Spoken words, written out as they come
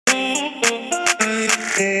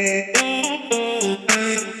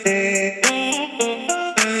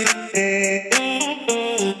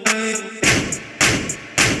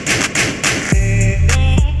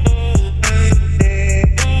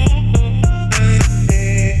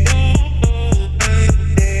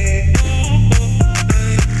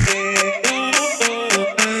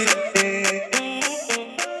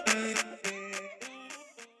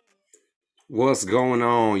What's going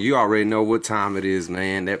on? You already know what time it is,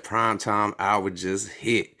 man. That prime time hour just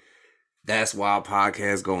hit. That's why our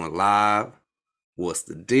podcast going live. What's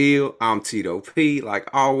the deal? I'm Tito P, like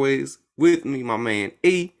always. With me, my man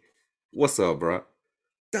E. What's up, bro?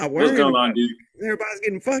 Stop What's worrying going about on, dude? it. Everybody's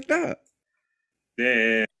getting fucked up.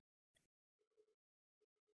 Yeah.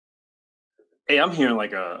 Hey, I'm hearing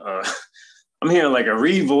like a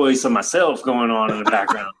revoice of myself going on in the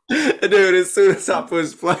background. Dude, as soon as I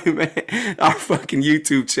push play, man, our fucking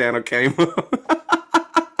YouTube channel came up.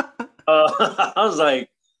 I was like,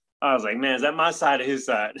 man, is that my side or his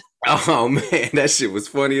side? Oh man, that shit was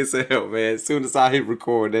funny as hell, man. As soon as I hit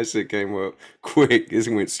record, that shit came up quick. It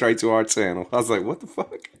went straight to our channel. I was like, what the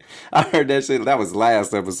fuck? I heard that shit. That was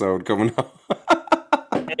last episode coming up.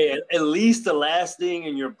 Hey, at least the last thing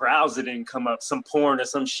in your browser didn't come up, some porn or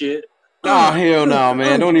some shit. Oh, hell no,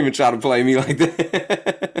 man. Don't even try to play me like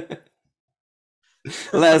that.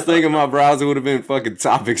 Last thing in my browser would have been fucking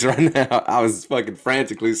topics right now. I was fucking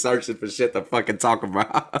frantically searching for shit to fucking talk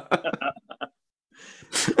about.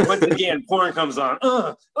 Once again, porn comes on.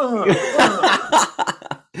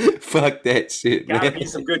 Fuck that shit, man. Gotta be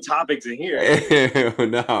some good topics in here. Hell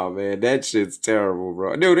no, man. That shit's terrible,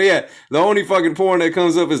 bro. Dude, yeah. The only fucking porn that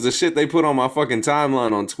comes up is the shit they put on my fucking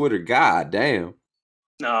timeline on Twitter. God damn.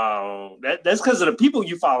 No, that's because of the people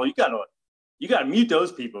you follow. You gotta mute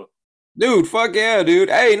those people. Dude, fuck yeah, dude.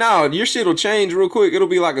 Hey, no, your shit will change real quick. It'll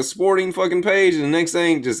be like a sporting fucking page, and the next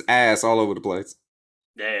thing, just ass all over the place.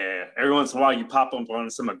 Yeah, every once in a while you pop up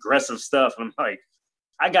on some aggressive stuff, and I'm like,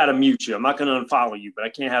 I gotta mute you. I'm not gonna unfollow you, but I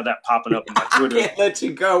can't have that popping up on my Twitter. I can't let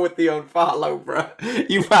you go with the unfollow, bro.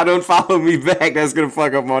 You might unfollow me back. That's gonna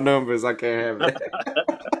fuck up my numbers. I can't have that.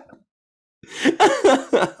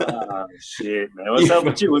 Oh, shit, man. What's up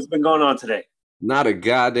with you? What's been going on today? Not a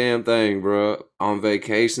goddamn thing, bro. On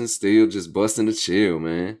vacation, still just busting the chill,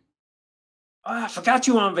 man. Oh, I forgot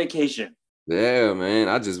you were on vacation. Yeah, man.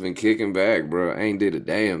 I just been kicking back, bro. Ain't did a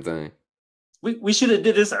damn thing. We should have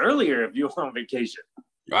did this earlier if you were on vacation.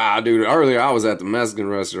 Wow, dude. Earlier, I was at the Mexican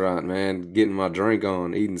restaurant, man, getting my drink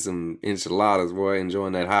on, eating some enchiladas, boy,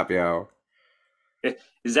 enjoying that happy hour.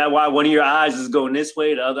 Is that why one of your eyes is going this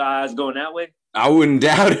way, the other eye is going that way? I wouldn't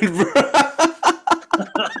doubt it, bro.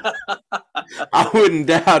 I wouldn't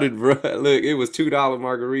doubt it, bro. Look, it was $2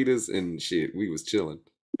 margaritas and shit. We was chilling.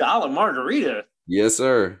 $2 margarita? Yes,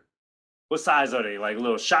 sir. What size are they? Like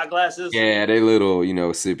little shot glasses? Yeah, they little,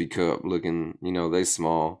 sippy cup looking, they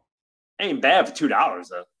small. Ain't bad for $2,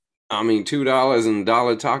 though. I mean, $2 and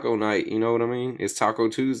 $1 taco night, you know what I mean? It's Taco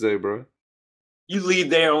Tuesday, bro. You leave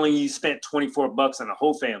there, only you spent $24 on the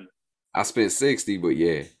whole family. I spent 60, but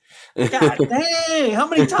yeah. God dang, how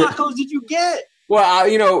many tacos did you get? Well,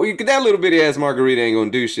 that little bitty ass margarita ain't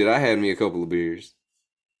gonna do shit. I had me a couple of beers.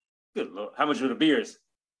 Good Lord. How much were the beers?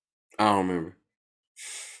 I don't remember.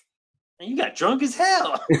 And you got drunk as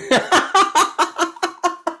hell.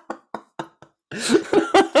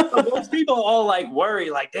 Most people all like worry,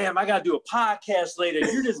 like, damn, I gotta do a podcast later.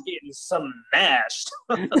 You're just getting smashed.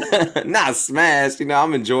 Not smashed,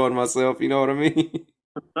 I'm enjoying myself, you know what I mean?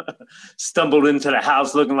 Stumbled into the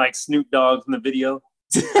house looking like Snoop Dogg from the video.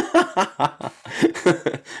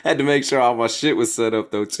 Had to make sure all my shit was set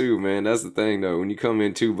up though too, man. That's the thing though. When you come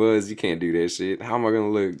in too buzzed, you can't do that shit. How am I gonna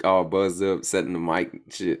look all buzzed up, setting the mic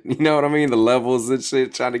shit? You know what I mean? The levels and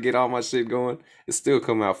shit, trying to get all my shit going. It still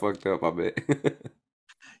come out fucked up, I bet.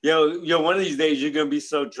 Yo, one of these days you're gonna be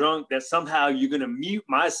so drunk that somehow you're gonna mute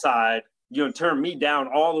my side. You're gonna turn me down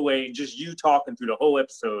all the way, just you talking through the whole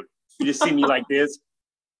episode. You just see me like this.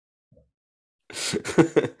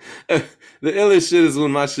 The illest shit is when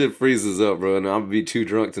my shit freezes up, bro, and I'll be too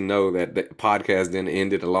drunk to know that the podcast didn't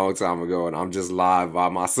ended a long time ago, and I'm just live by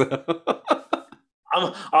myself.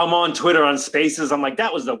 I'm on Twitter on Spaces. I'm like,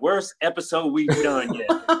 that was the worst episode we've done yet.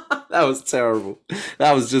 That was terrible.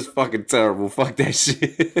 That was just fucking terrible. Fuck that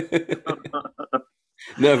shit.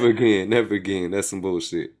 Never again. Never again. That's some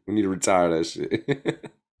bullshit. We need to retire that shit.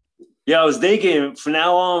 Yeah, I was thinking from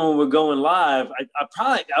now on when we're going live,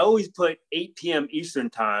 I always put 8 p.m. Eastern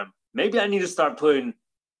time. Maybe I need to start putting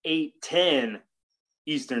 8:10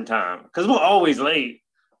 Eastern time because we're always late.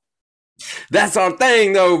 That's our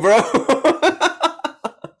thing, though, bro.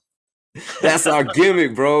 That's our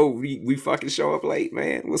gimmick, bro. We fucking show up late,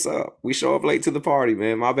 man. What's up? We show up late to the party,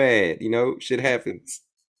 man. My bad. You know, shit happens.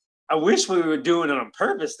 I wish we were doing it on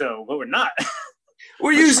purpose though, but we're not.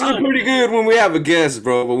 We're We're usually trying. pretty good when we have a guest,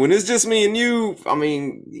 bro. But when it's just me and you, I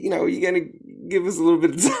mean, you know, you gotta give us a little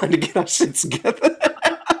bit of time to get our shit together.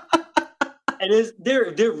 And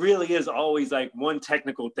there really is always like one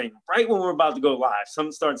technical thing right when we're about to go live.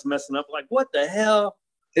 Something starts messing up. Like, what the hell?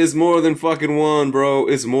 It's more than fucking one, bro.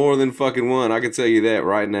 It's more than fucking one. I can tell you that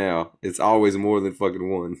right now. It's always more than fucking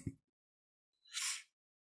one.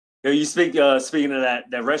 You speaking of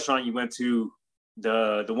that restaurant you went to,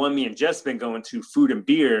 the one me and Jess been going to, Food and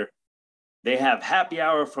Beer. They have happy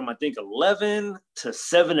hour from I think 11 to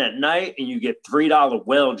 7 at night, and you get $3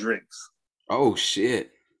 well drinks. Oh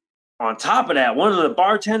shit. On top of that, one of the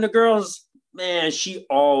bartender girls, man, she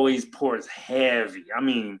always pours heavy. I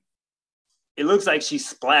mean, it looks like she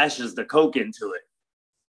splashes the Coke into it.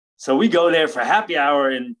 So we go there for happy hour,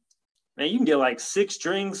 and man, you can get like 6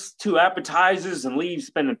 drinks, 2 appetizers, and leave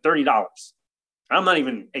spending $30. I'm not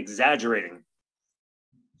even exaggerating.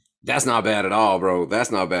 That's not bad at all, bro.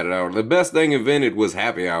 That's not bad at all. The best thing invented was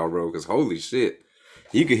happy hour, bro, because holy shit.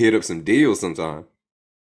 You could hit up some deals sometime.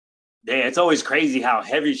 Yeah, it's always crazy how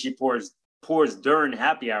heavy she pours during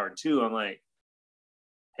happy hour too. I'm like,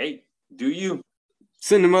 hey, do you?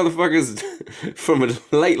 Send the motherfuckers from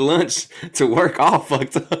a late lunch to work all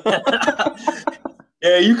fucked up.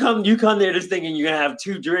 Yeah, you come there just thinking you're gonna have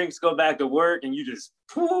 2 drinks, go back to work, and you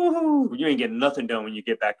ain't getting nothing done when you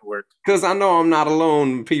get back to work. Because I know I'm not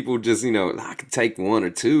alone. People just, you know, I could take 1 or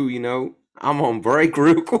 2, you know. I'm on break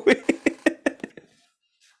real quick.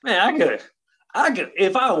 Man, I could,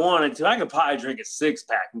 if I wanted to, I could probably drink a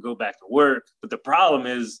 6-pack and go back to work. But the problem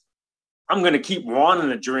is, I'm gonna keep wanting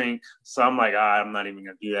to drink, so I'm like, I'm not even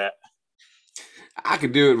gonna do that. I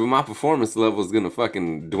could do it, but my performance level is gonna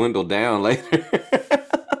fucking dwindle down later.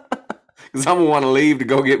 Because I'm gonna want to leave to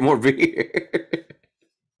go get more beer.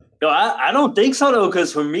 No, I don't think so though,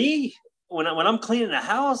 because for me, when I'm cleaning the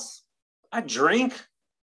house, I drink.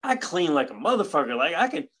 I clean like a motherfucker.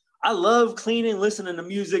 Like I love cleaning, listening to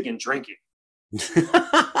music, and drinking.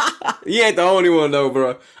 You ain't the only one though,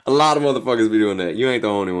 bro. A lot of motherfuckers be doing that. You ain't the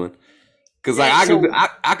only one. Cause like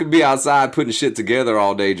I could be outside putting shit together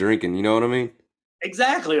all day drinking. You know what I mean?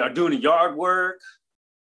 Exactly. Or doing yard work.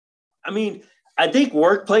 I mean, I think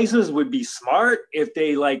workplaces would be smart if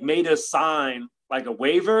they like made us sign like a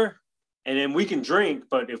waiver, and then we can drink.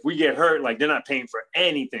 But if we get hurt, like they're not paying for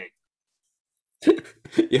anything.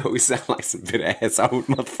 Yo, we sound like some bit ass old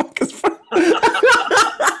motherfuckers.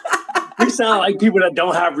 We sound like people that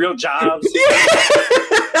don't have real jobs.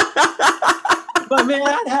 But man,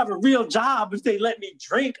 I'd have a real job if they let me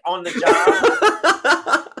drink on the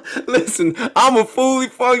job. Listen, I'm a fully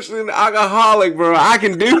functioning alcoholic, bro. I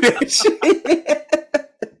can do that shit.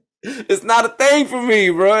 It's not a thing for me,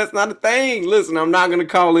 bro. It's not a thing. Listen, I'm not gonna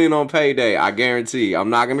call in on payday. I guarantee. I'm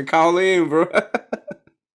not gonna call in, bro.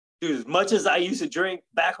 Dude, as much as I used to drink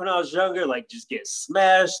back when I was younger, like just get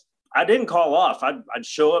smashed, I didn't call off. I'd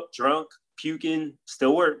show up drunk, puking,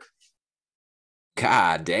 still work.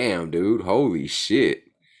 God damn, dude. Holy shit.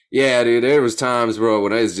 Yeah, dude, there was times, bro,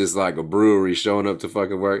 when it's just like a brewery showing up to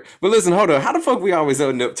fucking work. But listen, hold on. How the fuck we always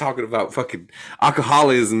end up talking about fucking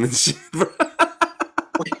alcoholism and shit, bro?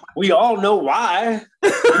 We all know why. We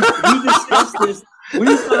discussed this.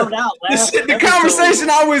 We found out last the conversation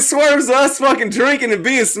always swerves us fucking drinking and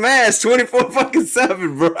being smashed 24 fucking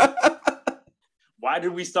 7, bro. Why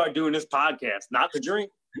did we start doing this podcast? Not to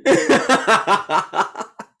drink.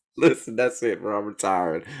 Listen, that's it, bro. I'm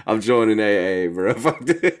retired. I'm joining AA, bro. Fuck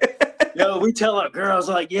that. Yo, we tell our girls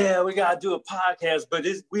like, yeah, we gotta do a podcast, but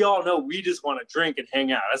we all know we just want to drink and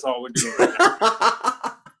hang out. That's all we're doing right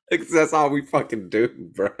now. That's all we fucking do,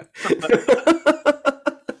 bro.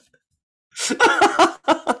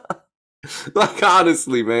 Like,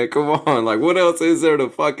 honestly, man, come on. Like, what else is there to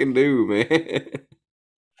fucking do, man?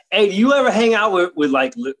 Hey, do you ever hang out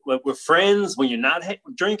with friends when you're not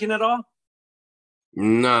drinking at all?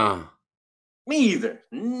 Nah. Me either.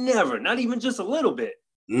 Never. Not even just a little bit.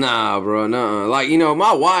 Nah, bro. Nah. Like, you know,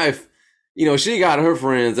 my wife, you know, she got her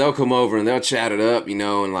friends. They'll come over and they'll chat it up, you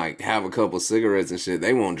know, and like have a couple cigarettes and shit.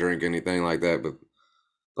 They won't drink anything like that. But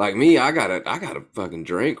like me, I gotta fucking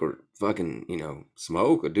drink or fucking, you know,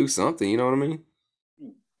 smoke or do something. You know what I mean?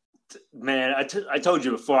 Man, I told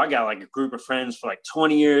you before, I got like a group of friends for like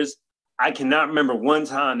 20 years. I cannot remember one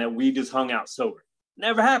time that we just hung out sober.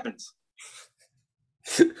 Never happens.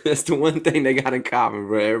 That's the one thing they got in common,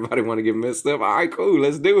 bro. Everybody want to get messed up. All right, cool,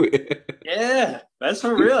 let's do it. Yeah, that's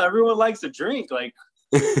for real. Everyone likes to drink. Like,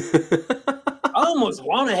 almost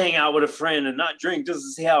want to hang out with a friend and not drink just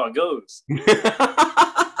to see how it goes. We'll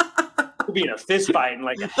be in a fist fight in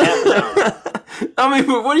like a half an hour. I mean,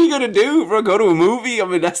 but what are you gonna do, bro? Go to a movie? I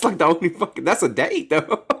mean, that's like the only fucking. That's a date,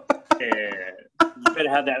 though. Yeah, you better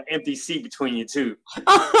have that empty seat between you two.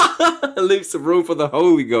 Leave some room for the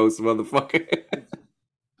Holy Ghost, motherfucker.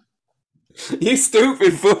 You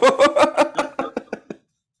stupid fool.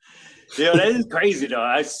 Yeah, that is crazy though.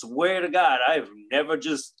 I swear to God, I've never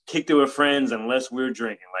just kicked it with friends unless we're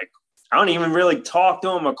drinking. Like, I don't even really talk to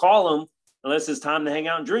them or call them unless it's time to hang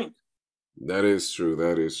out and drink. That is true.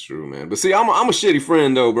 That is true, man. But see, I'm a shitty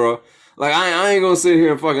friend though, bro. Like I ain't gonna sit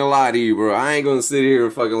here and fucking lie to you, bro. I ain't gonna sit here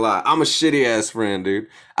and fucking lie. I'm a shitty ass friend, dude.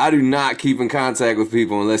 I do not keep in contact with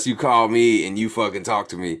people unless you call me and you fucking talk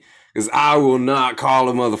to me. Cause I will not call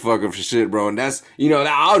a motherfucker for shit, bro. And that's,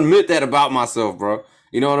 I'll admit that about myself, bro.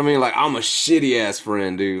 You know what I mean? Like, I'm a shitty ass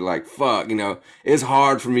friend, dude. Like, fuck, it's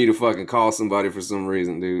hard for me to fucking call somebody for some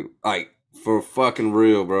reason, dude. Like, for fucking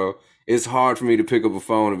real, bro. It's hard for me to pick up a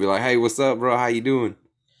phone and be like, hey, what's up, bro? How you doing?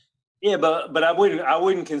 Yeah, but I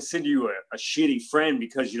wouldn't consider you a shitty friend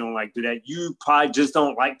because you don't like do that. You probably just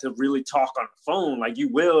don't like to really talk on the phone. Like you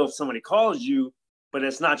will if somebody calls you, but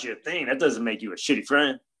it's not your thing. That doesn't make you a shitty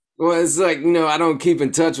friend. Well, it's like, I don't keep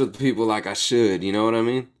in touch with people like I should. You know what I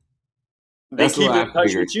mean? They That's keep what I in touch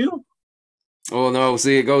figured. with you? Oh, no,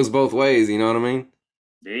 see, it goes both ways. You know what I mean?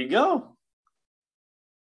 There you go.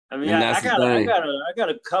 I mean, And I that's the got thing. I got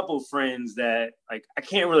a couple friends that like I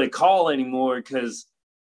can't really call anymore because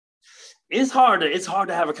it's hard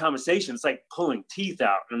to have a conversation. It's like pulling teeth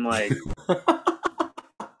out. And I'm like,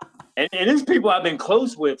 and it's people I've been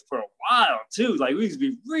close with for a while too. Like we used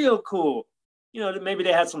to be real cool. Maybe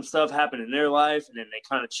they had some stuff happen in their life and then they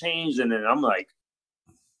kind of changed. And then I'm like,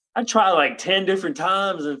 I tried like 10 different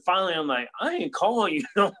times and finally I'm like, I ain't calling you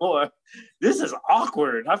no more. This is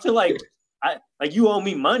awkward. I feel like you owe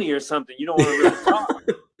me money or something. You don't want to really talk.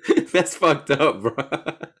 That's fucked up, bro.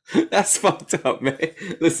 That's fucked up, man.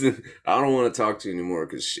 Listen, I don't want to talk to you anymore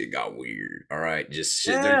because shit got weird. All right, just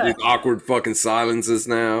shit. Yeah. There's just awkward fucking silences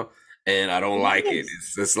now, and I don't like it. Yes.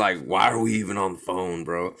 It's just like, why are we even on the phone,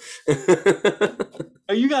 bro?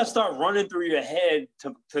 You got to start running through your head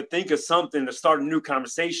to think of something to start a new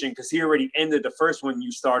conversation because he already ended the first one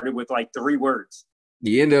you started with like 3 words.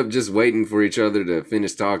 You end up just waiting for each other to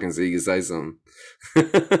finish talking so you can say something.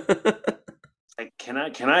 Like,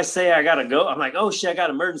 can I say I gotta go? I'm like, oh shit, I got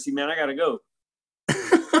an emergency, man. I gotta go.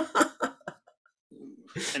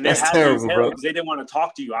 And That's terrible, bro. Because they didn't want to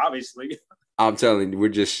talk to you, obviously. I'm telling you, we're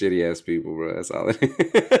just shitty ass people, bro. That's all it is.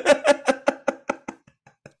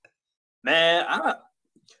 Man,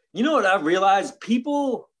 you know what I realized?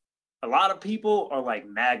 A lot of people are like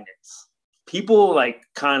magnets. People like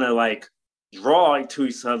kind of like draw to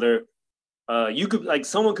each other. You could like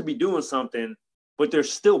someone could be doing something, but they're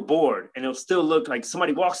still bored, and it'll still look like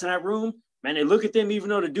somebody walks in that room. Man, they look at them even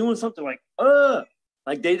though they're doing something like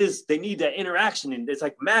like they need that interaction, and it's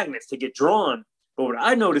like magnets to get drawn. But what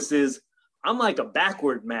I notice is I'm like a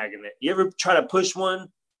backward magnet. You ever try to push one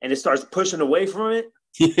and it starts pushing away from it?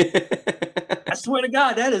 I swear to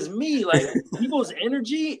God, that is me. Like people's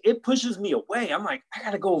energy, it pushes me away. I'm like, I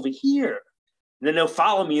gotta go over here. And then they'll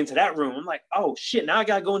follow me into that room. I'm like, oh shit, now I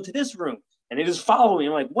gotta go into this room. And they just follow me.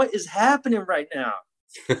 I'm like, what is happening right now?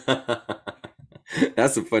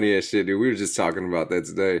 That's some funny ass shit, dude. We were just talking about that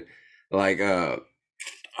today. Like,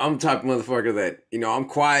 I'm the type of motherfucker that, I'm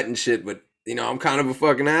quiet and shit, but, I'm kind of a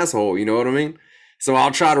fucking asshole. You know what I mean? So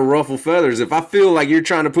I'll try to ruffle feathers. If I feel like you're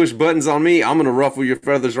trying to push buttons on me, I'm going to ruffle your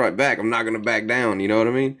feathers right back. I'm not going to back down. You know what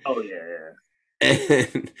I mean? Oh, yeah.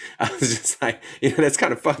 And I was just like, that's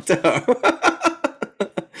kind of fucked up.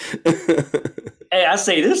 Hey, I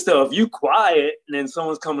say this though, if you quiet and then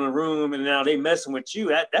someone's coming in the room and now they messing with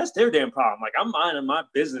you, that's their damn problem. Like I'm minding my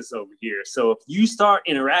business over here. So if you start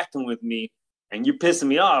interacting with me and you're pissing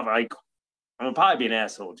me off, like I'm gonna probably be an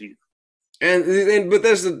asshole to you. But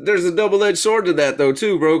there's a double-edged sword to that though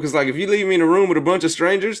too, bro. Because like if you leave me in a room with a bunch of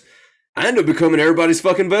strangers, I end up becoming everybody's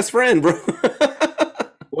fucking best friend, bro.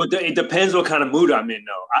 Well, it depends what kind of mood I'm in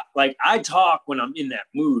though. I talk when I'm in that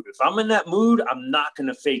mood. If I'm in that mood, I'm not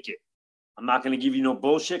gonna fake it. I'm not going to give you no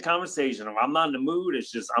bullshit conversation. If I'm not in the mood,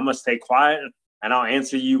 it's just I'm going to stay quiet and I'll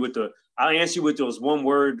answer you with those one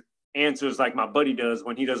word answers like my buddy does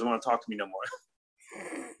when he doesn't want to talk to me no more.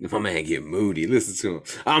 If my man get moody, listen to him.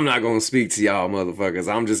 I'm not going to speak to y'all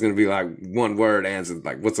motherfuckers. I'm just going to be like one word answer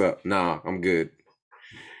like, what's up? Nah, I'm good.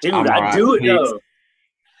 Dude, I do it though.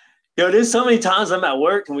 Yo, there's so many times I'm at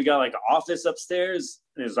work and we got like an office upstairs.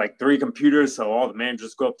 There's like 3 computers. So all the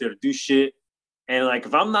managers go up there to do shit. And like,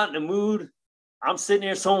 if I'm not in the mood, I'm sitting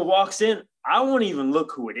there, someone walks in, I won't even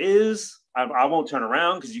look who it is. I won't turn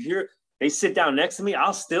around because you hear they sit down next to me.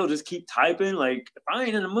 I'll still just keep typing. Like if I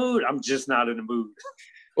ain't in the mood, I'm just not in the mood.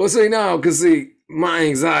 Well, see, no, because see, my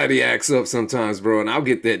anxiety acts up sometimes, bro, and I'll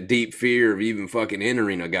get that deep fear of even fucking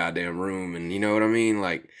entering a goddamn room, and you know what I mean?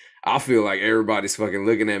 Like, I feel like everybody's fucking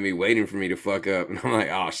looking at me, waiting for me to fuck up, and I'm like,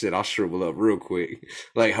 oh shit, I'll shrivel up real quick.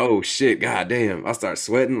 Like, oh shit, goddamn, I start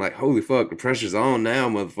sweating. Like, holy fuck, the pressure's on now,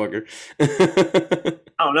 motherfucker.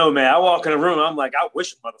 I don't know, man. I walk in a room, I'm like, I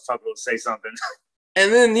wish a motherfucker would say something.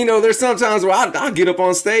 And then, you know, there's sometimes where I'll get up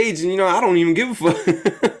on stage and, you know, I don't even give a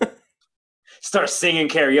fuck. Start singing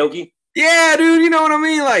karaoke. Yeah, dude, you know what I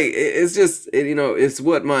mean? Like, it's just, you know, it's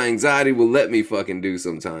what my anxiety will let me fucking do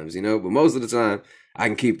sometimes, you know? But most of the time, I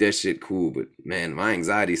can keep that shit cool. But, man, my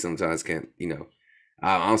anxiety sometimes can't, you know,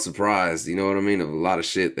 I'm surprised, you know what I mean, of a lot of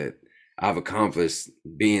shit that I've accomplished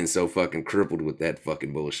being so fucking crippled with that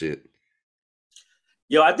fucking bullshit.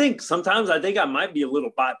 Yo, I think I might be a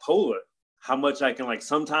little bipolar. How much I can, like,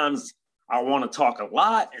 sometimes I want to talk a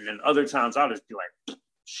lot, and then other times I'll just be like,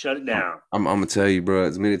 shut it down. I'm gonna tell you, bro.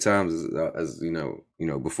 As many times as you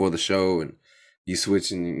know, before the show, and you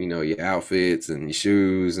switching, you know, your outfits and your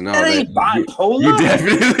shoes and all that. Ain't bipolar. You're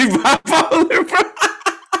definitely bipolar, bro.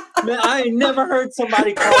 Man, I ain't never heard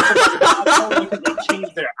somebody call somebody bipolar because they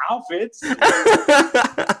changed their outfits.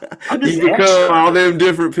 You become all them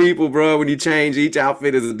different people, bro. When you change, each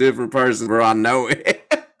outfit is a different person, bro. I know it.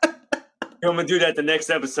 I'm gonna do that the next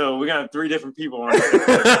episode. We're gonna have 3 different people on.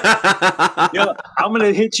 Yo, I'm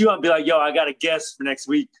gonna hit you up and be like, "Yo, I got a guest for next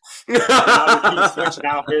week." I'll keep switching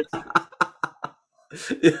outfits.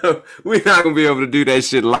 Yo, we're not gonna be able to do that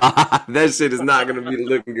shit live. That shit is not gonna be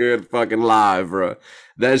looking good fucking live, bro.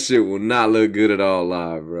 That shit will not look good at all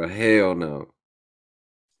live, bro. Hell no.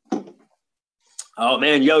 Oh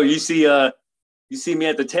man, yo, you see me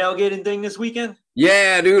at the tailgating thing this weekend?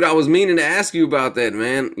 Yeah, dude, I was meaning to ask you about that,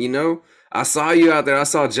 man. You know, I saw you out there. I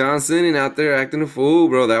saw John Sinning out there acting a fool,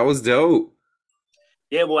 bro. That was dope.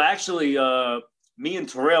 Yeah, well, actually, me and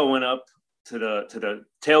Terrell went up to the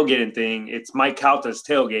tailgating thing. It's Mike Calta's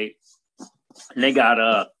tailgate, and they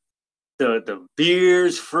got the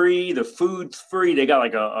beers free, the food's free. They got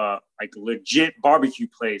like a legit barbecue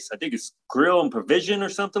place. I think it's Grill and Provision or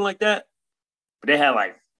something like that. But they had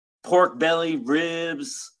like pork belly,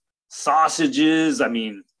 ribs, sausages. I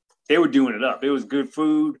mean, they were doing it up. It was good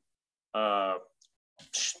food.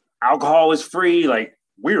 Alcohol was free. Like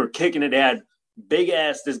we were kicking it. They had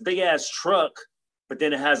this big ass truck, but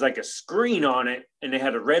then it has like a screen on it, and they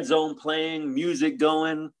had a red zone playing, music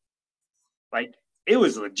going. Like it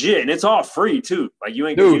was legit, and it's all free too. Like you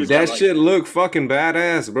ain't. Dude, that shit looked fucking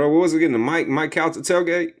badass, bro. What was it getting? The Mike Calta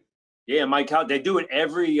tailgate? Yeah, Mike Calta. They do it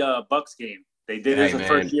every Bucks game. They did it the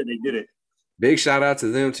first year they did it. Big shout out to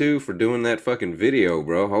them too for doing that fucking video,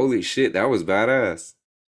 bro. Holy shit, that was badass.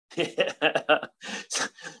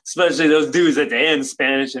 Especially those dudes at the end,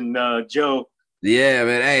 Spanish and Joe. Yeah,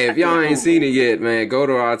 man. Hey, if y'all ain't seen it yet, man, go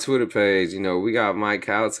to our Twitter page. You know, we got Mike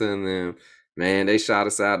Calta and them. Man, they shot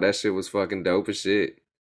us out. That shit was fucking dope as shit.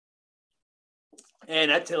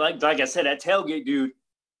 And like I said, that tailgate, dude,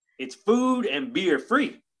 it's food and beer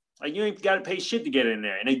free. Like you ain't got to pay shit to get in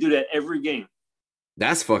there, and they do that every game.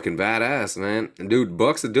 That's fucking badass, man. And dude,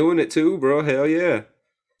 Bucks are doing it too, bro. Hell yeah.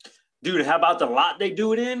 Dude, how about the lot they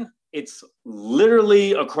do it in? It's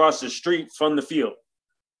literally across the street from the field.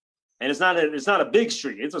 And it's not a big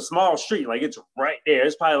street. It's a small street. Like it's right there.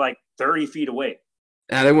 It's probably like 30 feet away.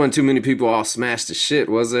 Now, there wasn't too many people all smashed to shit,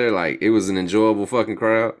 was there? Like it was an enjoyable fucking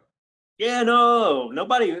crowd. Yeah, no,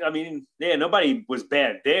 nobody. I mean, yeah, nobody was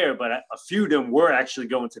bad there, but a few of them were actually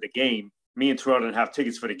going to the game. Me and Terrell didn't have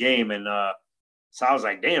tickets for the game, and so I was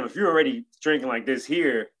like, damn, if you're already drinking like this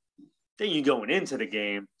here, then you going into the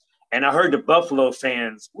game. And I heard the Buffalo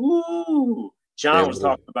fans, woo, John was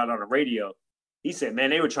talking about it on the radio. He said, man,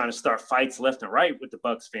 they were trying to start fights left and right with the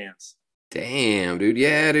Bucks fans. Damn, dude.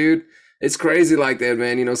 Yeah, dude. It's crazy like that,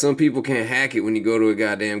 man. You know, some people can't hack it when you go to a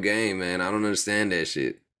goddamn game, man. I don't understand that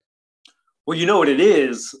shit. Well, you know what it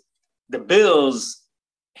is? The Bills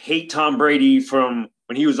hate Tom Brady from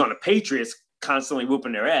when he was on the Patriots, constantly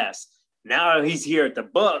whooping their ass. Now he's here at the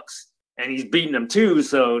Bucks and he's beating them too,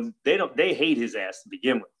 so they hate his ass to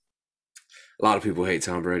begin with. A lot of people hate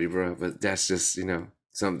Tom Brady, bro, but that's just, you know,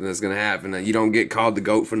 something that's gonna happen. You don't get called the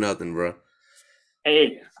GOAT for nothing, bro.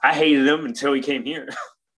 Hey, I hated him until he came here.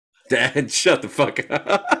 Dad, shut the fuck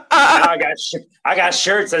up. I got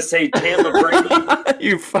shirts that say Tampa Brady.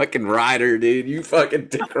 You fucking rider, dude. You fucking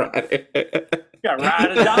dick rider. Got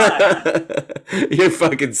ride or die. You're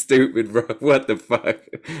fucking stupid, bro. What the fuck?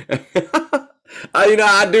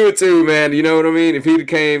 I do it too, man. You know what I mean? If he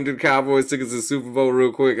came to the Cowboys, took us to the Super Bowl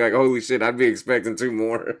real quick, like holy shit, I'd be expecting 2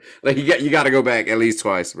 more. Like you got to go back at least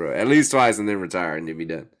twice, bro. At least twice, and then retire, and then be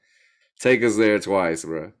done. Take us there twice,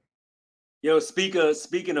 bro. Yo,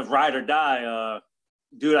 speaking of ride or die,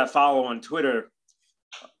 dude I follow on Twitter,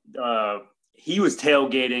 he was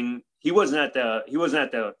tailgating. He wasn't at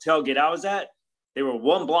the tailgate I was at. They were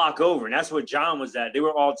one block over, and that's where John was at. They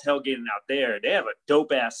were all tailgating out there. They have a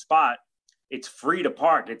dope ass spot. It's free to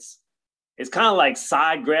park. It's kind of like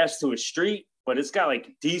side grass to a street, but it's got like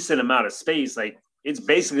a decent amount of space. Like it's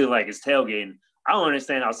basically like it's tailgating. I don't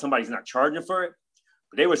understand how somebody's not charging for it,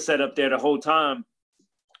 but they were set up there the whole time.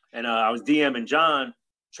 And I was DMing John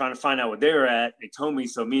trying to find out where they were at. They told me,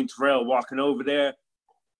 so me and Terrell walking over there.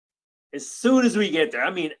 As soon as we get there,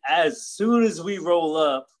 as soon as we roll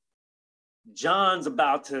up, John's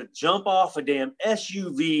about to jump off a damn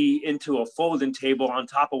SUV into a folding table on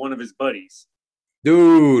top of one of his buddies.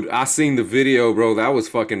 Dude, I seen the video, bro. That was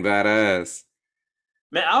fucking badass.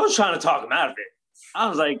 Man, I was trying to talk him out of it. I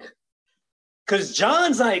was like, because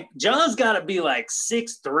John's got to be like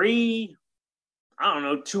 6'3", I don't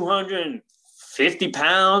know, 250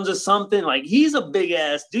 pounds or something. Like he's a big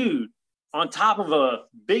ass dude on top of a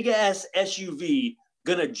big ass SUV,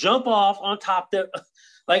 gonna jump off on top there.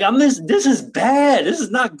 Like this is bad. This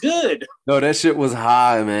is not good. No, that shit was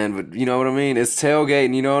high, man. But you know what I mean? It's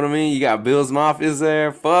tailgating, you know what I mean? You got Bills Mafia's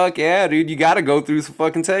there. Fuck yeah, dude. You gotta go through some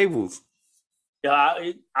fucking tables. Yeah,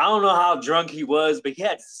 I don't know how drunk he was, but he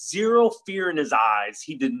had zero fear in his eyes.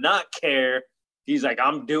 He did not care. He's like,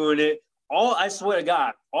 I'm doing it. I swear to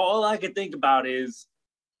God, all I can think about is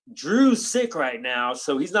Drew's sick right now,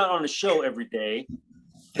 so he's not on the show every day.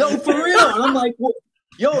 Yo, for real. And I'm like, well,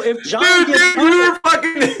 yo, if John gets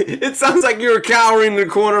it sounds like you're cowering in the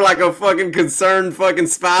corner like a fucking concerned fucking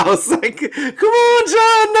spouse. Like, come on,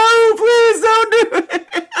 John, no, please don't do it.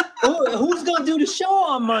 Who's gonna do the show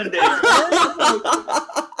on Monday?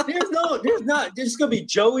 There's gonna be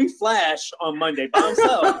Joey Flash on Monday by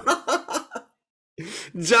himself.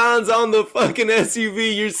 John's on the fucking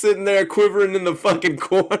SUV. You're sitting there quivering in the fucking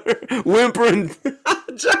corner, whimpering.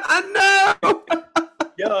 John, no.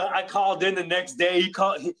 Yo, I called in the next day.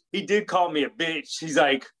 He did call me a bitch. He's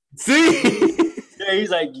like, see? Yeah,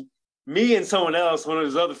 he's like, me and someone else, one of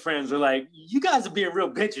his other friends, are like, you guys are being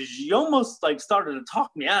real bitches. You almost like started to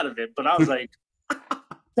talk me out of it. But I was like,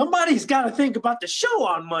 somebody's got to think about the show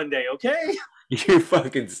on Monday, okay? You're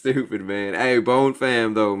fucking stupid, man. Hey, Bone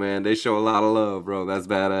Fam, though, man. They show a lot of love, bro. That's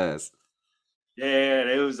badass. Yeah,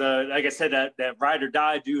 it was, like I said, that ride or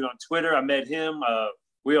die dude on Twitter. I met him.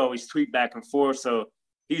 We always tweet back and forth. So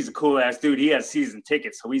he's a cool ass dude. He has season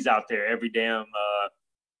tickets. So he's out there every damn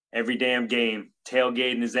game,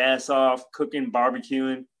 tailgating his ass off, cooking,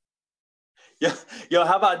 barbecuing. Yo,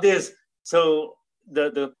 how about this? So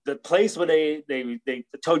the place where they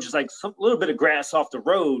told you it's like a little bit of grass off the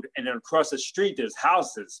road, and then across the street there's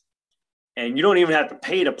houses, and you don't even have to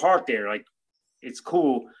pay to park there. Like, it's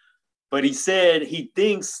cool. But he said he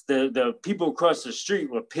thinks the people across the street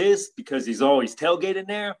were pissed because he's always tailgating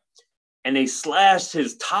there, and they slashed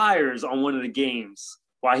his tires on one of the games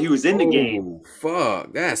while he was in the game.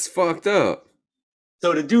 Fuck, that's fucked up.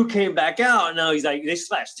 So the dude came back out, and now he's like, they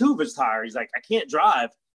slashed 2 of his tires. He's like, I can't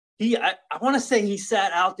drive. I want to say he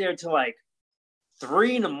sat out there till like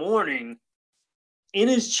 3 a.m. in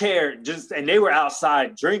his chair, and they were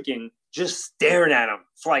outside drinking, just staring at him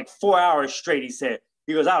for like 4 hours straight.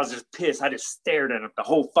 He goes, I was just pissed. I just stared at him the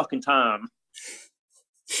whole fucking time.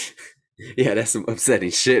 Yeah, that's some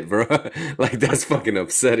upsetting shit, bro. Like, that's fucking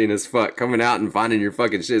upsetting as fuck. Coming out and finding your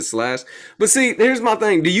fucking shit slashed. But see, here's my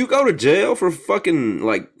thing. Do you go to jail for fucking,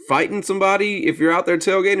 like, fighting somebody if you're out there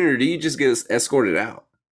tailgating, or do you just get escorted out?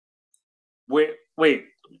 Wait,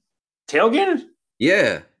 tailgating?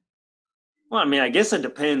 Yeah. Well, I mean, I guess it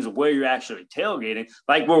depends where you're actually tailgating.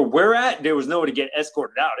 Like where we're at, there was nowhere to get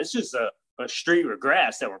escorted out. It's just a street with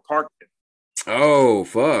grass that we're parked in. Oh,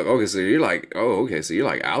 fuck. Okay, so you're like,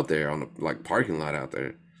 out there on the, like, parking lot out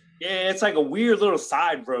there. Yeah, it's like a weird little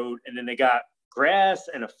side road, and then they got grass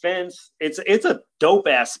and a fence. It's a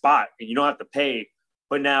dope-ass spot, and you don't have to pay.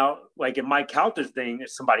 But now, like in Mike Calter's thing,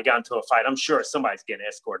 if somebody got into a fight, I'm sure somebody's getting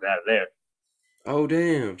escorted out of there. Oh,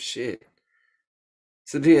 damn, shit.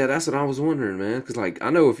 So, yeah, that's what I was wondering, man. Because, like, I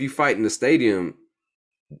know if you fight in the stadium,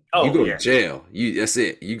 you go to jail. That's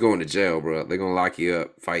it. You going to jail, bro. They're going to lock you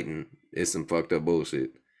up fighting. It's some fucked up bullshit.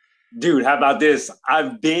 Dude, how about this?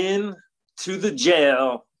 I've been to the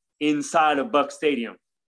jail inside of Buck Stadium.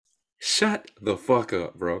 Shut the fuck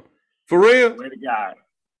up, bro. For real? Swear to God.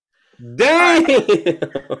 Damn!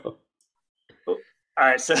 All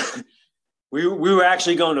right, so we were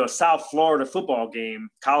actually going to a South Florida football game,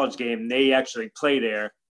 college game. They actually play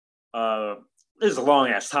there. This is a long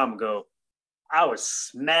ass time ago. I was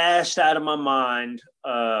smashed out of my mind.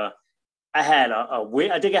 I had a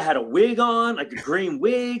wig. I think I had a wig on, like a green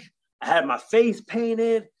wig. I had my face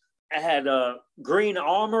painted. I had a green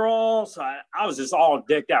armor all. So I was just all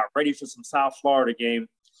decked out, ready for some South Florida game.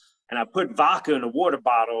 And I put vodka in a water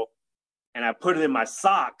bottle and I put it in my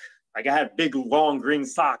sock. Like I had big, long green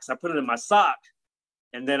socks. I put it in my sock.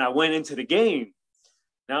 And then I went into the game.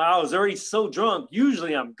 Now I was already so drunk.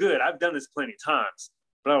 Usually I'm good. I've done this plenty of times.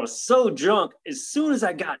 But I was so drunk. As soon as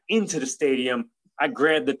I got into the stadium, I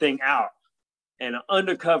grabbed the thing out. And an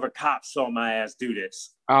undercover cop saw my ass do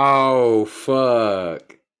this. Oh,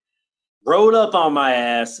 fuck. Rode up on my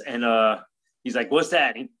ass and he's like, "What's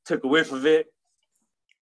that?" He took a whiff of it,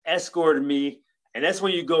 escorted me, and that's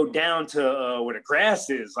when you go down to where the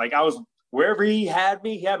grass is. Like I was wherever he had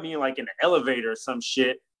me in like an elevator or some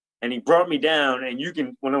shit, and he brought me down. And you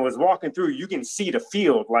can, when I was walking through, you can see the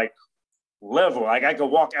field like level. Like I could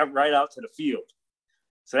walk out right out to the field.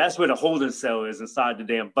 So that's where the holding cell is inside the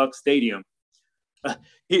damn Buck Stadium.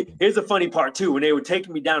 Here's the funny part too. When they were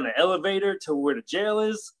taking me down the elevator to where the jail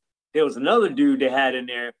is, there was another dude they had in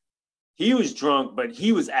there. He was drunk, but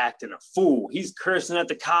he was acting a fool. He's cursing at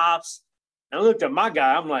the cops. And I looked at my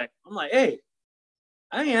guy. I'm like, hey,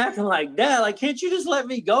 I ain't acting like that. Like, can't you just let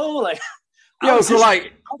me go? Like, yo, so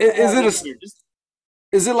like, is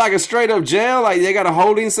it like a straight up jail? Like they got a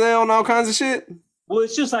holding cell and all kinds of shit? Well,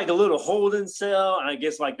 it's just like a little holding cell. And I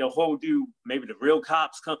guess like they'll hold you, maybe the real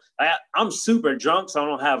cops come. I'm super drunk, so I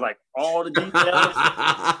don't have like all the details.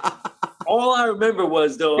 All I remember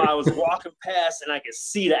was, though, I was walking past and I could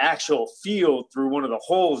see the actual field through one of the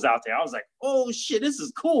holes out there. I was like, oh, shit, this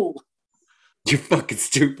is cool. You're fucking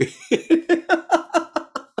stupid.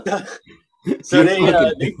 So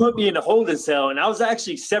they put me in the holding cell, and I was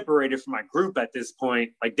actually separated from my group at this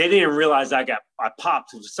point. Like, they didn't realize I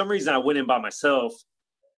popped. For some reason, I went in by myself.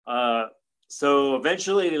 So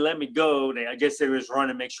eventually, they let me go. I guess they was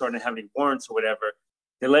running to make sure I didn't have any warrants or whatever.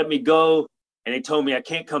 They let me go. And they told me I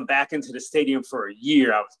can't come back into the stadium for a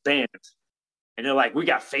year. I was banned. And they're like, we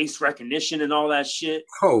got face recognition and all that shit.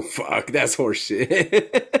 Oh, fuck. That's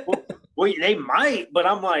horseshit. well, they might. But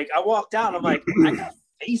I'm like, I walked out. I'm like, I got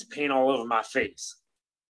face paint all over my face.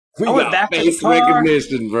 I went back to the car. Face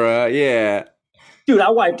recognition, bro. Yeah. Dude,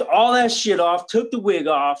 I wiped all that shit off, took the wig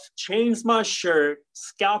off, changed my shirt,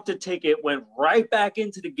 scalped the ticket, went right back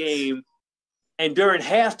into the game. And during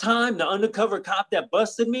halftime, the undercover cop that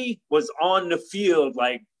busted me was on the field,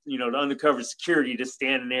 like, you know, the undercover security just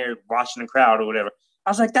standing there watching the crowd or whatever. I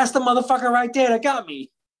was like, that's the motherfucker right there that got me.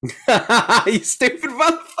 You stupid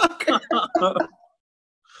motherfucker.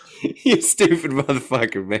 You stupid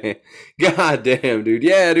motherfucker, man. God damn, dude.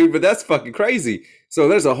 Yeah, dude, but that's fucking crazy. So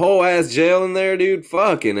there's a whole ass jail in there, dude?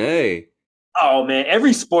 Fucking A. Oh, man,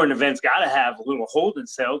 every sporting event's got to have a little holding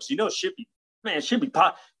cell. You know, should be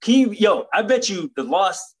pop. Yo, I bet you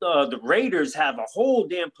the Raiders have a whole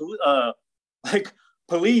damn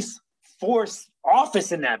police force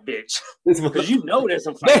office in that bitch. Because you know there's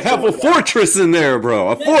some. They have a fortress in there, bro.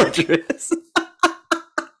 A fortress.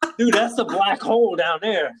 Dude, that's a black hole down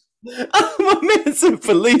there. My man said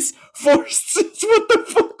police forces. What the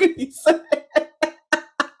fuck are you saying?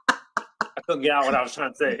 I couldn't get out what I was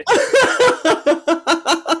trying to say.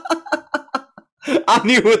 I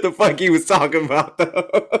knew what the fuck he was talking about, though.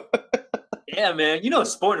 Yeah, man. You know,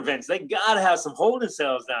 sport events, they gotta have some holding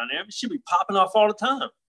cells down there. It should be popping off all the time.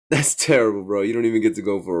 That's terrible, bro. You don't even get to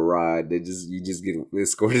go for a ride. You just get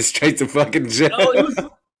escorted straight to fucking jail.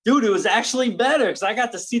 No, it was actually better because I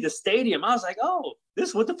got to see the stadium. I was like, oh, this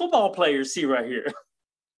is what the football players see right here.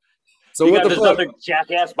 So what the fuck? Other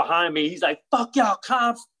jackass behind me. He's like, fuck y'all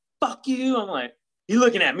cops. Fuck you. I'm like, he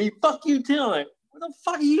looking at me. Fuck you too. I'm like, what the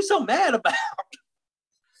fuck are you so mad about?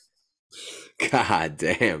 God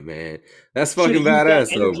damn, man. That's fucking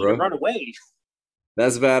badass though, bro. Run away.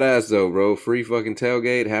 That's badass though, bro. Free fucking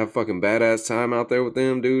tailgate. Have fucking badass time out there with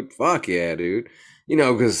them, dude. Fuck yeah, dude. You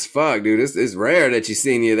know, because fuck, dude, it's rare that you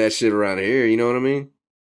see any of that shit around here. You know what I mean?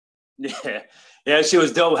 Yeah. Yeah, she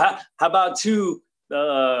was dope. How about too,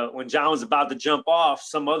 when John was about to jump off,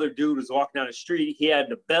 some other dude was walking down the street. He had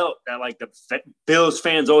the belt that, like, the Bills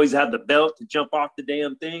fans always have the belt to jump off the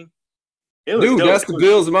damn thing. Dude, dope. That's the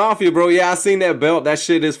Bills Mafia, bro. Yeah, I seen that belt. That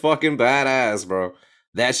shit is fucking badass, bro.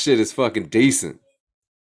 That shit is fucking decent.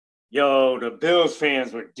 Yo, the Bills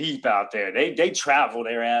fans were deep out there. They traveled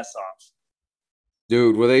their ass off.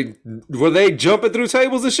 Dude, were they jumping through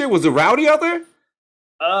tables and shit? Was it rowdy out there?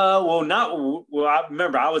 Well, not well. I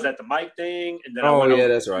remember I was at the mic thing, and then I Oh went yeah,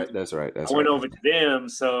 over. that's right. That's right. That's I went right. over to them,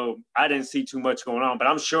 so I didn't see too much going on. But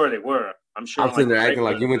I'm sure they were. I'm I sure was on like sitting the there acting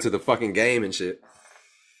like regular. you went to the fucking game and shit.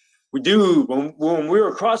 We do when we were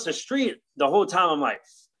across the street the whole time. I'm like,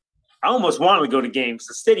 I almost wanted to go to games.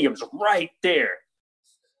 The stadium's right there.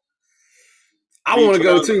 I Me want to too.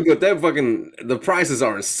 go too, but the prices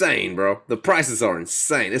are insane, bro. The prices are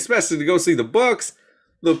insane, especially to go see the Bucks.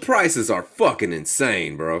 The prices are fucking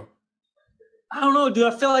insane, bro. I don't know,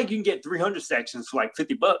 dude. I feel like you can get 300 sections for like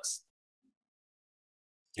 $50.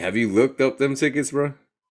 Have you looked up them tickets, bro?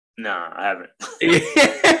 Nah, I haven't.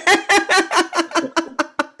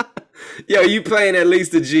 Yo, you paying at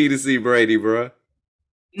least a G to see Brady, bro?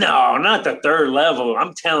 No, not the third level.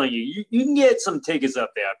 I'm telling you, you can get some tickets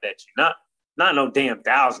up there. I bet you. Not no damn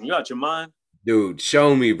 1,000. You out your mind? Dude,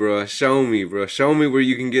 show me, bro. Show me, bro. Show me where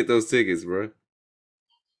you can get those tickets, bro.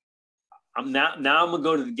 I'm I'm gonna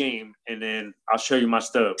go to the game and then I'll show you my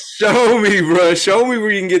stuff. Show me, bro. Show me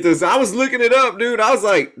where you can get this. I was looking it up, dude. I was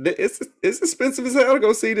like, it's expensive as hell to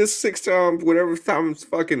go see this 6 times, whatever times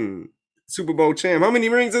fucking Super Bowl champ. How many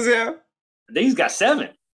rings does he have? I think he's got 7.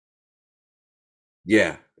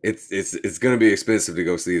 Yeah, it's gonna be expensive to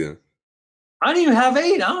go see them. I didn't even have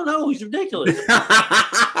 8. I don't know. He's ridiculous.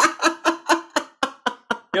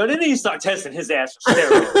 Yo, they need to start testing his ass for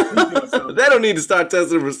steroids. They don't need to start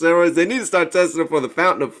testing for steroids. They need to start testing for the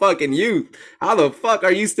fountain of fucking youth. How the fuck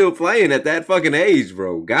are you still playing at that fucking age,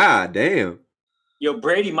 bro? God damn. Yo,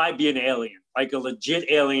 Brady might be an alien, like a legit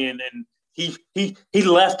alien, and he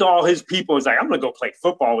left all his people. He's like, I'm gonna go play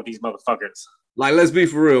football with these motherfuckers. Like, let's be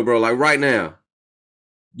for real, bro. Like right now,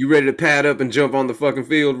 you ready to pad up and jump on the fucking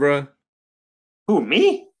field, bro? Who,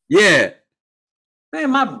 me? Yeah.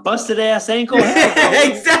 Man, my busted ass ankle.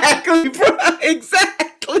 Exactly, bro.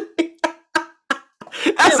 Exactly.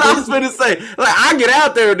 That's what I was gonna say. Like, I get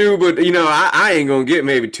out there, dude, but you know, I ain't gonna get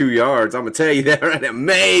maybe 2 yards. I'm gonna tell you that right now.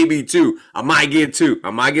 Maybe 2. I might get 2.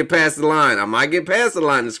 I might get past the line. I might get past the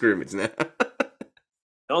line of scrimmage now.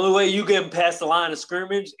 The only way you get past the line of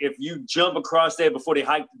scrimmage if you jump across there before they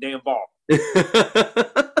hike the damn ball.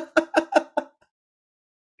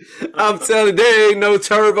 I'm telling you, there ain't no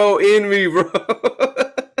turbo in me, bro.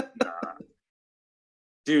 Nah.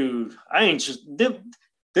 Dude, I ain't just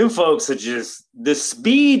them folks are just the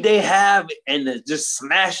speed they have and just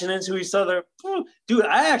smashing into each other. Dude,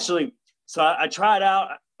 I tried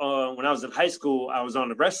out when I was in high school. I was on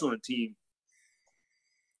the wrestling team.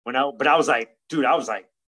 But I was like, dude, I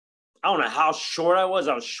don't know how short I was.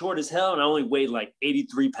 I was short as hell, and I only weighed like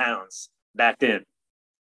 83 pounds back then.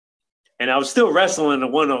 And I was still wrestling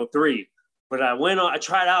at 103. But I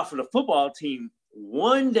tried out for the football team.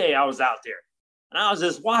 One day I was out there, and I was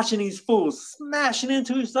just watching these fools smashing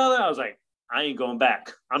into each other. I was like, I ain't going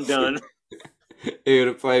back. I'm done. He would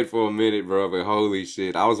have played for a minute, bro, but holy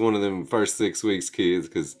shit. I was one of them first 6 weeks kids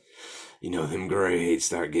because, you know, them grades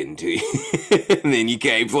start getting to you. And then you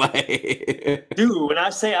can't play. Dude, when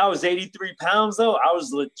I say I was 83 pounds, though, I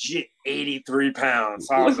was legit 83 pounds.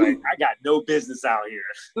 So I was like, I got no business out here.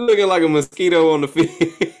 Looking like a mosquito on the field.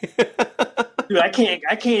 Dude, I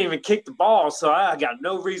can't even kick the ball, so I got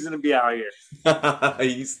no reason to be out here.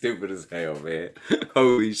 You stupid as hell, man.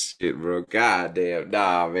 Holy shit, bro. God damn.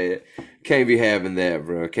 Nah, man. Can't be having that,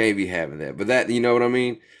 bro. Can't be having that. But that, you know what I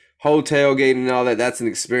mean? Whole tailgating and all that, that's an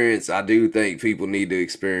experience I do think people need to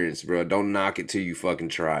experience, bro. Don't knock it till you fucking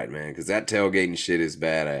try it, man. Because that tailgating shit is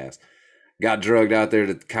badass. Got drugged out there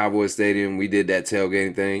to the Cowboy Stadium. We did that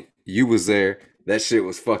tailgating thing. You was there. That shit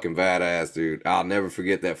was fucking badass, dude. I'll never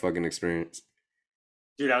forget that fucking experience.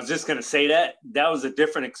 Dude, I was just going to say that was a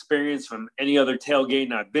different experience from any other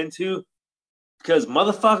tailgating I've been to because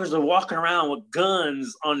motherfuckers are walking around with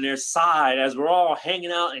guns on their side as we're all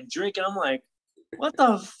hanging out and drinking. I'm like, what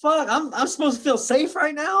the fuck? I'm supposed to feel safe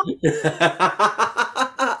right now?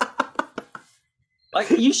 Like,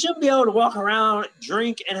 you shouldn't be able to walk around,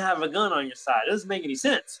 drink, and have a gun on your side. It doesn't make any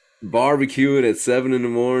sense. Barbecuing at 7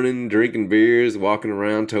 a.m, drinking beers, walking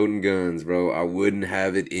around toting guns, bro. I wouldn't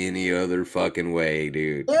have it any other fucking way,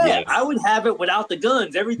 dude. Yeah, Yes. I would have it without the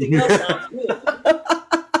guns. Everything else sounds good.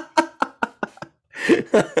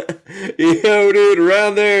 Yo, dude,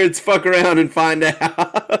 around there, it's fuck around and find out.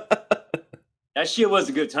 That shit was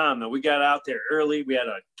a good time, though. We got out there early. We had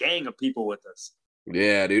a gang of people with us.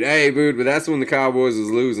 Yeah, dude. Hey, dude, but that's when the Cowboys was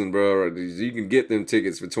losing, bro. You can get them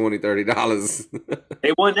tickets for $20, $30.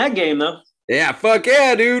 They won that game, though. Yeah, fuck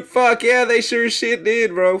yeah, dude. Fuck yeah, they sure shit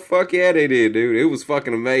did, bro. Fuck yeah, they did, dude. It was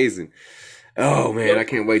fucking amazing. Oh, man, I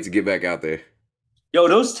can't wait to get back out there. Yo,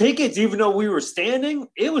 those tickets, even though we were standing,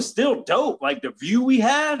 it was still dope. Like, the view we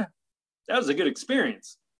had, that was a good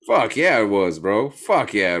experience. Fuck yeah, it was, bro.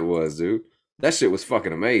 Fuck yeah, it was, dude. That shit was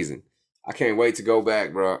fucking amazing. I can't wait to go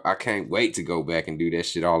back, bro. I can't wait to go back and do that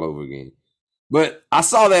shit all over again. But I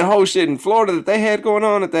saw that whole shit in Florida that they had going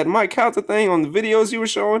on at that Mike Counter thing on the videos you were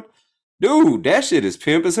showing. Dude, that shit is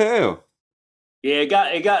pimp as hell. Yeah, it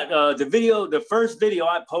got the video. The first video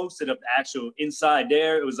I posted of the actual inside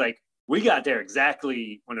there. It was like we got there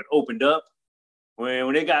exactly when it opened up.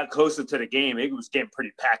 When it got closer to the game, it was getting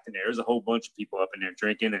pretty packed in there. There's a whole bunch of people up in there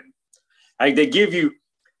drinking, and like they give you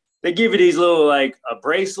these little like a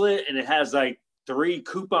bracelet, and it has like 3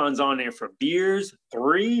 coupons on there for beers.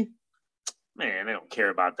 3, man, they don't care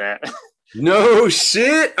about that. No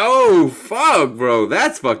shit. Oh fuck, bro.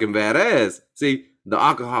 That's fucking badass. See, the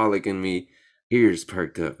alcoholic in me ears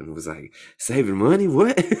perked up and was like, saving money?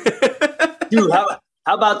 What? Dude, how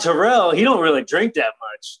about Terrell? He don't really drink that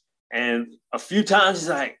much. And a few times he's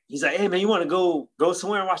like, hey man, you want to go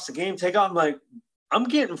somewhere and watch the game? Take off. I'm like, I'm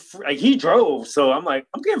getting free. Like he drove, so I'm like,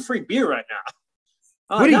 I'm getting free beer right now.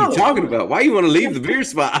 What are you talking about? Why you want to leave the beer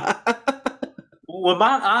spot? When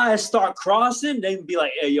my eyes start crossing, they can be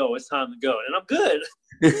like, hey yo, it's time to go. And I'm good.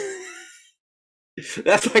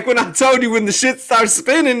 That's like when I told you when the shit starts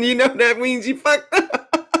spinning, you know that means you fucked up.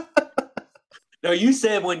 No, you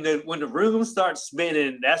said when the room starts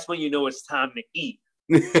spinning, that's when you know it's time to eat.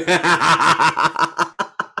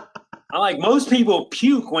 I like most people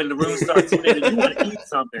puke when the room starts spinning. You want to eat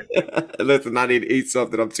something. Listen, I need to eat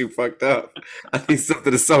something. I'm too fucked up. I need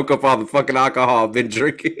something to soak up all the fucking alcohol I've been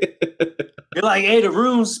drinking. You're like, hey, the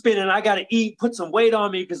room's spinning. I gotta eat. Put some weight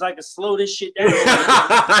on me because I can slow this shit down.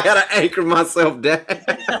 I gotta anchor myself down.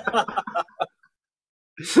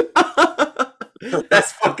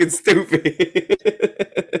 That's fucking stupid.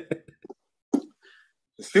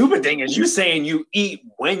 The stupid thing is you saying you eat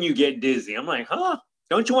when you get dizzy. I'm like, huh?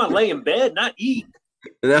 Don't you want to lay in bed, not eat?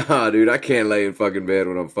 Nah, dude, I can't lay in fucking bed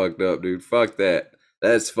when I'm fucked up, dude. Fuck that.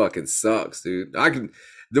 That's fucking sucks, dude.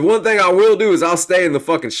 The one thing I will do is I'll stay in the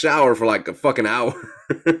fucking shower for like a fucking hour.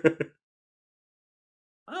 I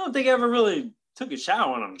don't think I ever really took a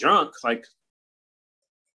shower when I'm drunk. Like,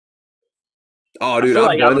 oh, dude,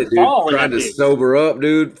 I've done it, dude. Trying to sober up,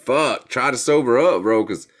 dude. Fuck. Try to sober up, bro,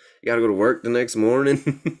 because you got to go to work the next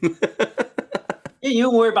morning. Yeah, you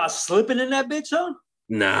don't worry about slipping in that bitch, huh?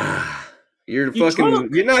 Nah. You're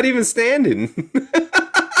not even standing.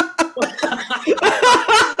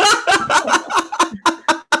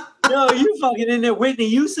 No, you fucking in there Whitney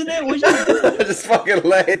Houston it? What you doing? Just fucking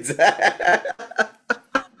laid down.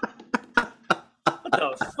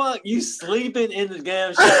 What the fuck? You sleeping in the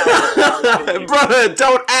damn shower? Brother,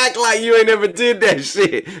 don't act like you ain't never did that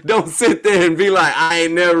shit. Don't sit there and be like, I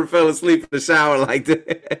ain't never fell asleep in the shower like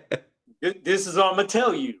that. This is what I'm going to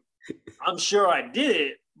tell you. I'm sure I did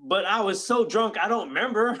it, but I was so drunk I don't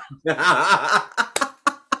remember.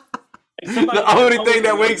 The only thing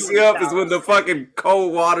that wakes you up is when the fucking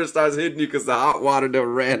cold water starts hitting you because the hot water never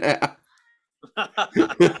ran out. Oh,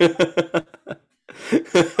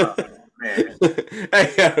 man.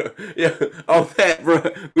 Hey, yo, on that, bro,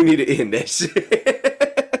 we need to end that shit.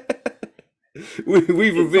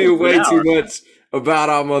 We've revealed way too much about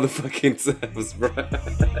our motherfucking selves, bro.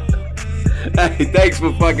 Hey, thanks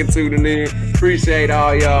for fucking tuning in. Appreciate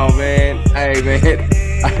all y'all, man. Hey, man.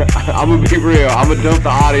 I'm gonna be real. I'm gonna dump the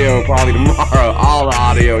audio probably tomorrow. All the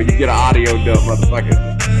audio. You get an audio dump,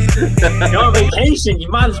 motherfucker. You're on vacation. You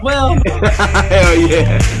might as well. Hell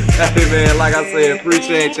yeah. Hey, man, like I said,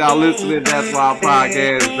 appreciate y'all listening. That's my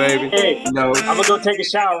podcast, baby. Hey, I'm gonna go take a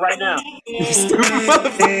shower right now. You stupid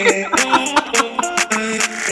motherfucker.